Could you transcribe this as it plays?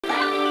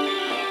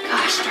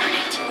Gosh darn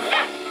it.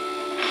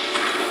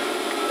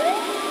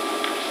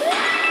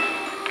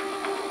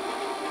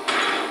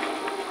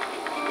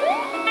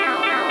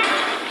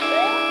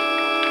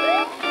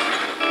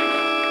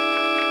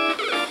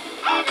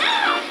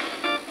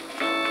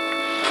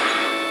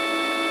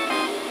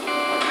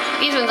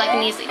 These ones I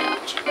can easily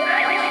dodge.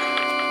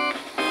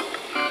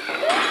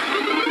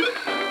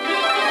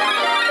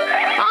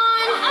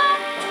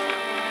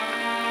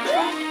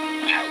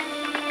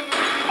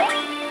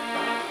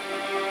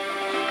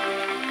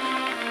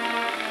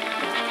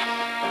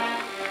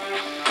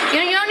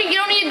 You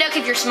don't need a deck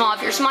if you're small.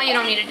 If you're small, you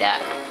don't need a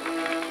deck.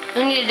 You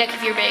don't need a deck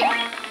if you're big.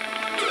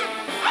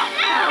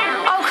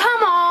 Oh,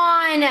 come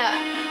on!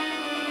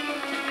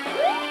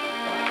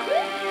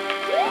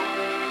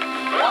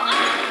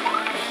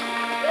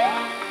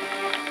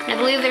 I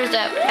believe there's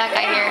that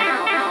guy here.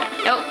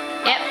 Nope.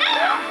 Yep.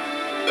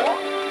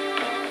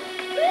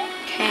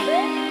 Okay.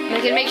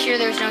 I'm gonna make sure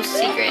there's no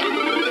secret.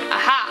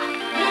 Aha!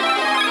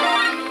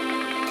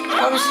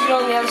 Probably secret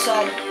on the other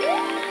side.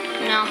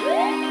 No.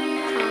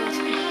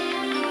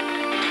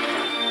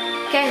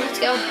 Okay, let's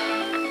go. 3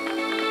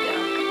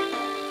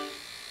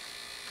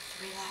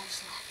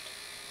 lives left.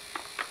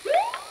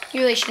 You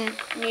really shouldn't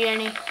need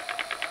any.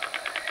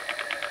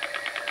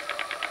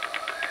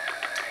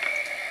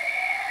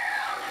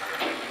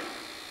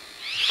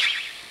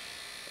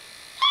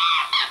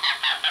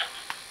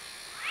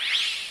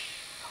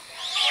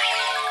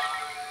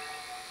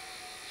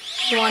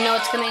 You wanna know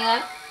what's coming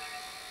up?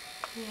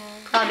 Yeah.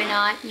 Probably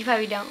not. You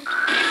probably don't.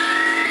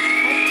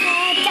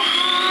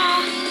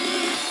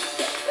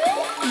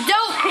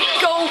 Don't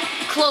go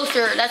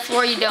closer. That's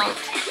where you don't.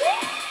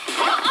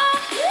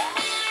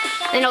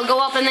 Then he'll go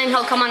up and then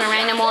he'll come on a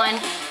random one.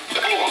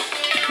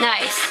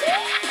 Nice.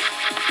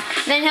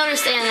 Then he'll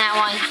just stay on that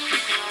one.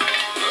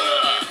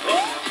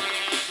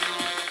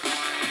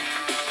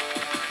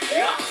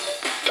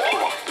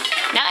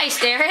 Nice,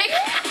 Derek.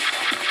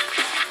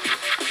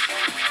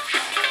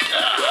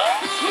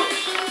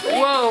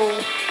 Whoa.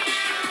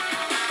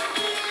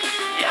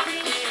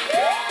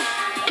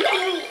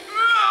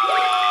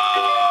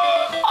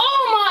 Oh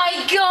my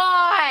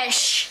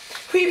gosh!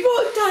 We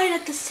both died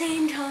at the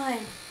same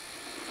time.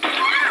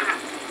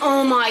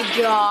 Oh my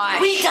gosh.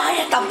 We died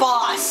at the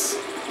boss.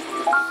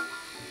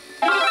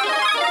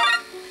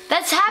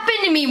 That's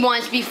happened to me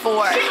once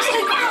before. It's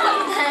like,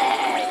 what the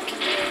heck?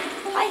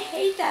 I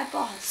hate that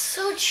boss.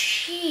 So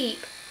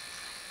cheap.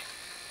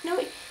 No,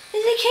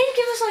 they can't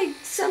give us like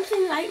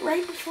something like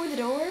right before the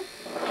door.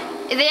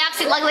 They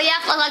actually like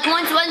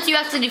once you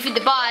actually defeat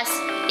the boss,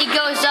 it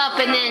goes up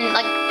and then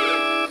like.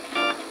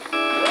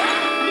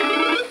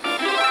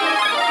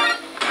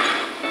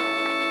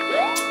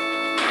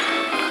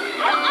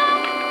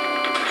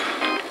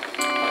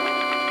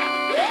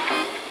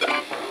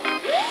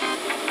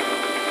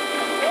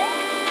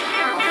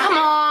 Come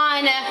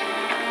on.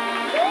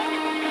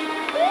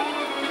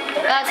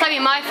 That's probably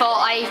my fault.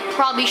 I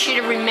probably should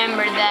have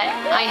remembered that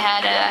I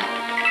had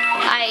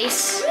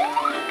ice.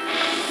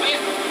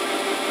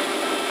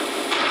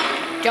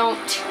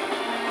 Don't.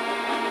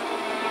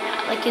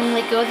 Like in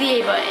go with the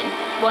A button.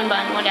 One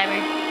button, whatever.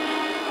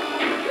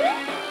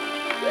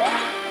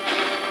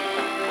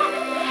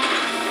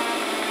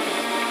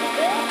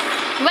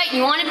 Wait,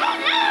 you want to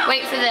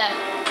wait for the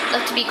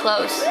left to be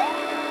close.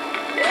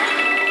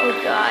 Oh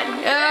god.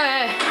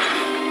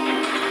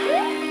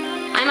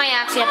 I might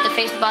actually have to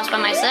face the boss by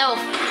myself.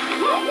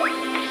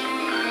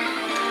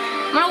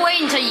 I'm gonna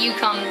wait until you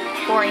come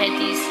before I hit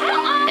these.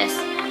 This.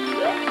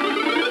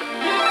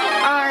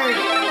 Alright.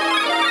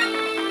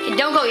 Okay,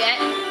 don't go yet.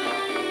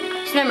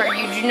 Just remember,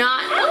 you do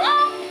not.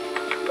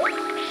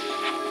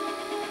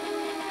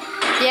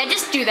 Yeah,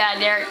 just do that,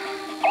 Derek.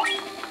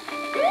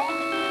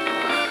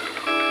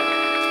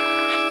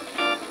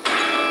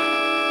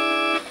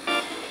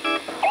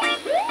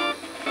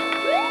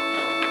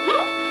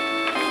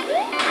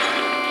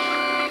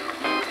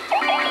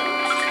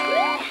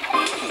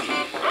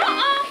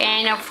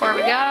 Okay, now before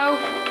we go,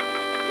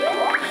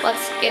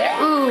 let's get it.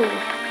 Ooh,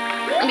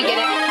 let me get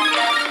it.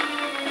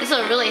 This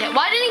will really hit.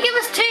 Why didn't it give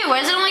us 2? Why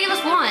does it only give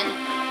us 1?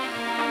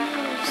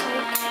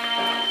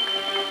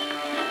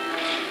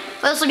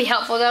 Well, this will be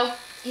helpful though.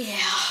 Yeah.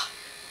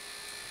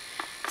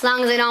 As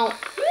long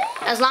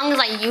as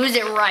I use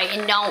it right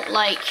and don't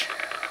like.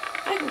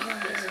 I can kill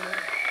him easily.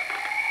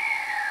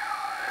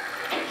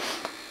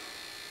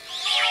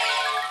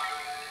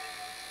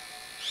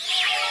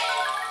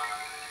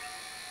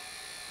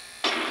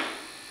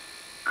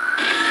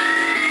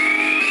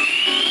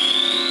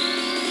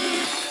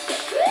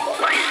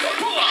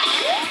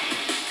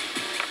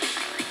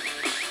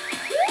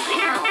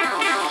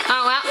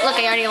 Oh well, look,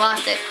 I already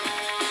lost it.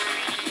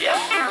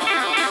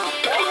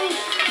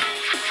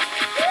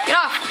 Get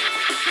off.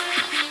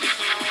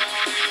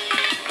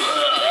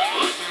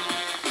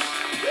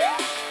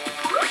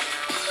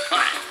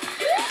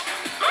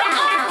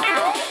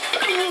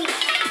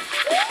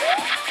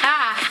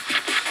 Ah.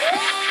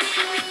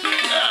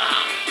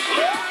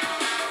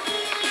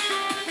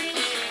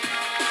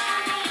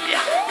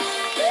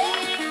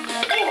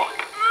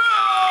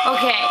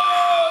 Okay.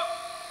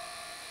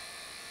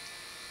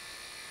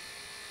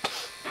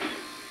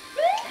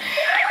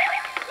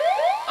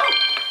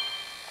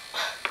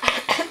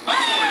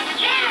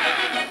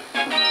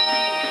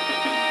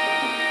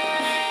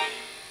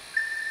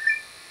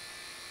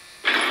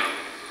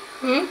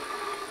 Hmm?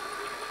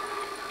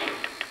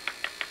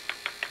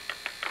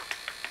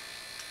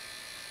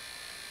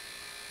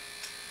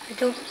 I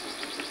don't...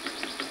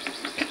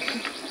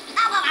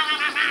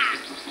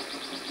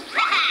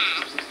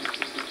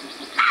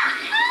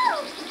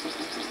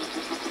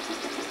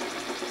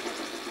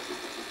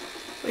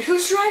 Wait,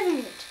 who's driving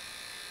it?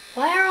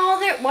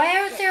 Why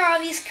aren't there all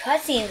these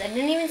cutscenes? I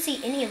didn't even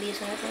see any of these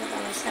when I was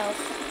by myself.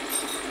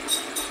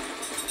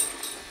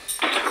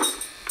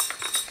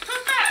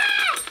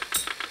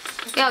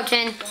 Go,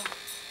 Jen.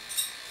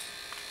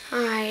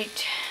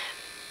 Alright.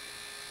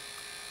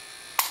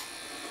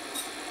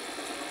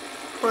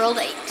 World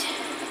 8.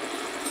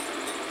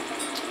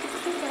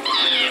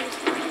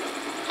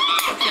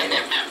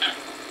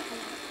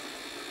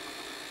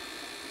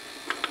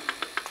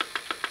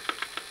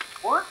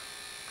 What?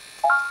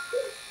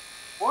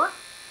 What?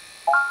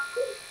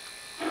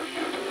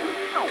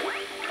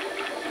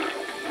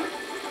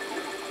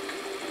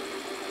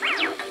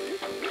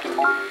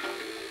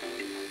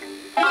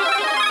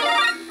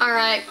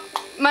 Alright.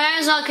 Might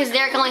as well, because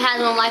Derek only has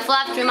one life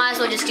left, we might as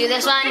well just do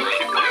this one.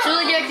 So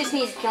really Derek just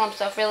needs to kill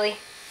himself, really.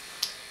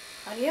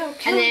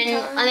 And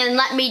then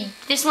let me,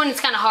 this one is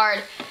kind of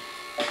hard.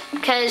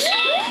 Because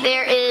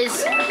there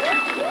is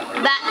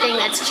that thing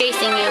that's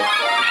chasing you.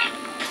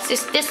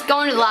 Just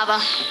go into the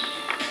lava.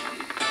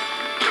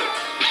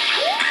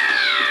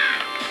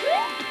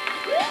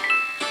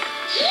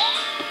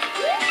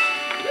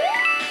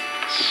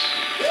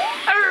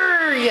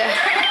 Urgh.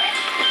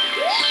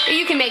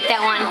 You can make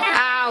that one.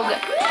 Ow.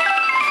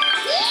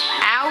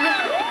 Ow.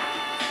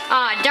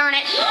 Ah, darn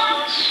it.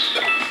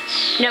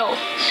 No.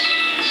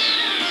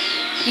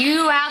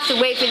 You have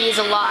to wait for these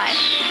a lot.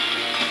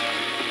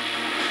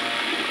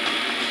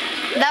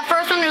 That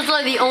first one was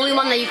like the only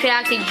one that you could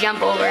actually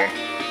jump over.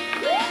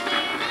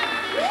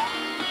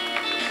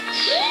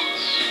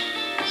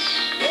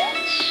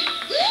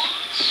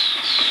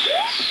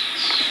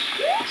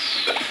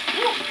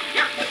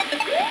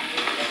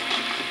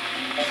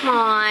 Come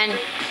on.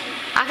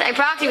 I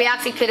probably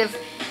actually could have,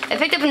 if I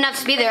picked up enough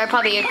speed there, I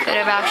probably could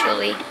have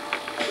actually.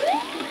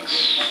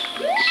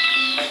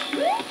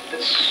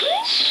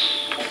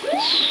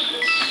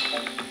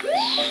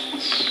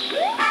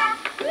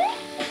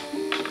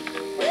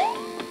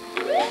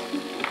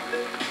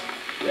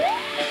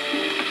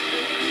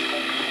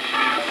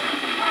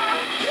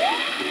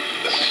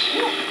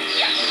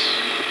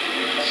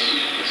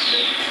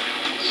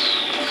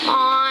 Come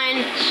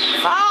on.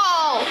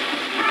 Fall!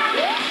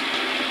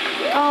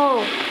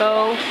 Oh,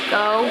 go,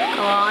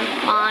 come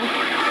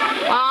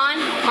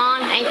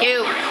on, thank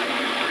you.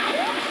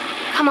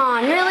 Come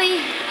on,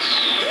 really?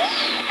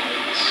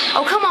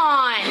 Oh, come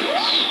on.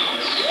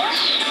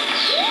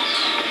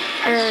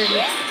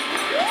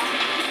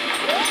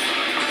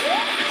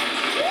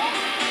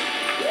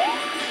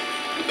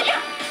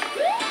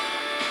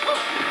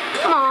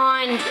 Come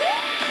on.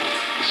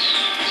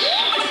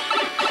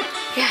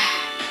 Yeah.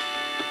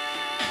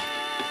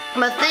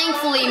 But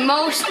thankfully,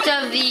 most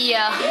of the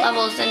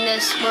levels in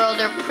this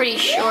world are pretty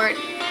short.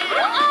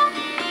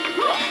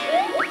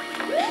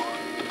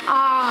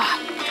 Ah,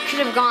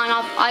 could have gone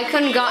up. I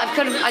could have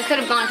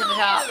gone to the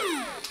top.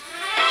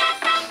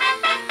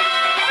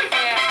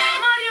 Yeah,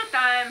 Mario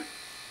time.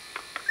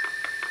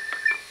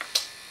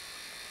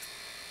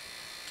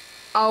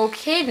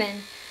 Okay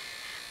then.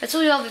 That's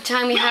really all the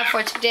time we have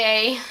for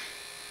today.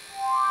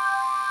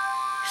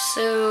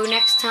 So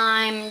next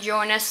time,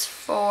 join us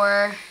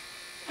for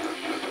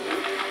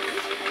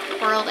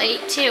World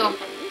 8 too.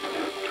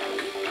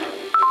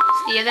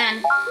 See you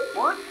then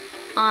What?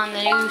 on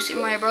the new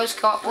Super Mario Bros.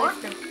 Co-op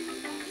playthrough.